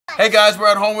Hey guys, we're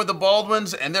at home with the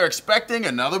Baldwins, and they're expecting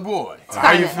another boy. How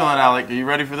are you feeling, Alec? Are you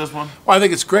ready for this one? Well, I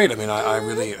think it's great. I mean, I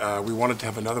really, we wanted to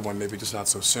have another one, maybe just not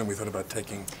so soon. We thought about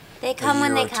taking They come a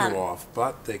when year they or come. two off,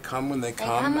 but they come when they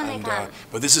come. come when they come.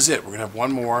 But this is it. We're gonna have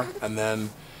one more, and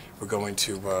then we're going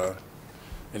to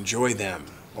enjoy them,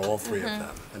 all three of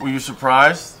them. Were you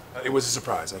surprised? It was a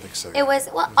surprise, I think so. It was,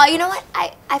 well, you know what?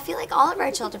 I feel like all of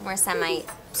our children were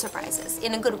semi-surprises,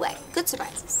 in a good way. Good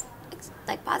surprises.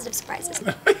 Like positive surprises.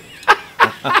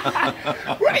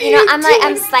 You know,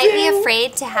 I'm slightly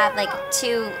afraid to have like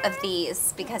two of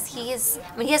these because he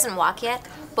doesn't walk yet,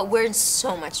 but we're in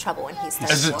so much trouble when he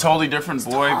starts. Is it totally different,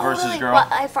 boy versus girl?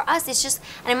 Well, for us, it's just,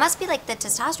 and it must be like the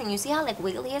testosterone. You see how like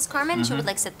wiggly is Carmen? She would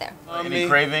like sit there. Any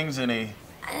cravings? Any?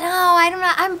 No, I don't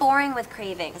know. I'm boring with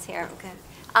cravings here. Okay.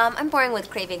 I'm boring with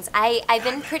cravings. I've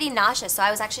been pretty nauseous, so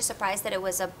I was actually surprised that it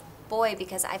was a boy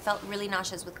because I felt really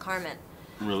nauseous with Carmen.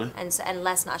 Really? And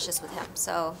less nauseous with him.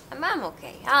 So I'm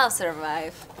okay. I'll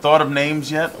survive. Thought of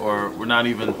names yet, or we're not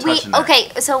even touching that? Okay,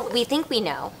 so we think we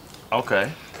know.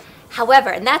 Okay.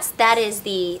 However, and that is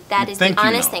the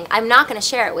honest thing. I'm not going to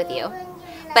share it with you,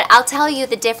 but I'll tell you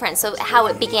the difference. So how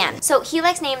it began. So he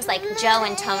likes names like Joe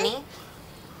and Tony.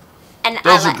 And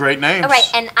Those are great names. Right,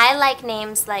 and I like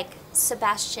names like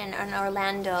Sebastian and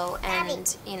Orlando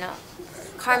and, you know,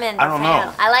 Carmen. I don't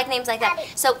know. I like names like that.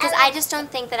 So, because I just don't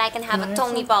think that I can have a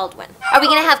Tony Baldwin. Are we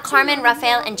going to have Carmen,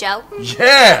 Raphael, and Joe?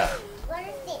 Yeah!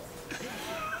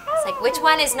 It's like, which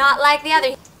one is not like the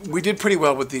other? We did pretty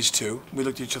well with these two. We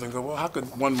looked at each other and go, well, how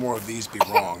could one more of these be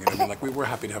wrong? You know what I mean? Like, we were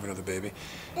happy to have another baby.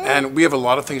 And we have a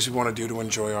lot of things we want to do to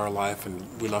enjoy our life,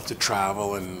 and we love to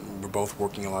travel, and we're both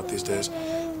working a lot these days.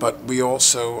 But we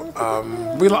also,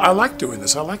 I like doing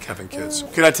this. I like having kids.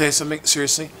 Could I tell you something,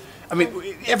 seriously? I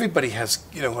mean, everybody has,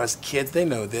 you know, has kids. They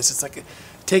know this. It's like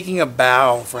taking a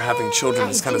bow for having children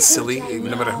is kind of silly,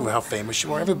 no matter how famous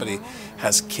you are. Everybody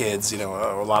has kids, you know,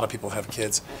 a lot of people have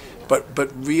kids. But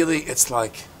really, it's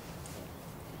like,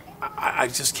 I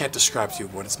just can't describe to you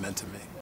what it's meant to me.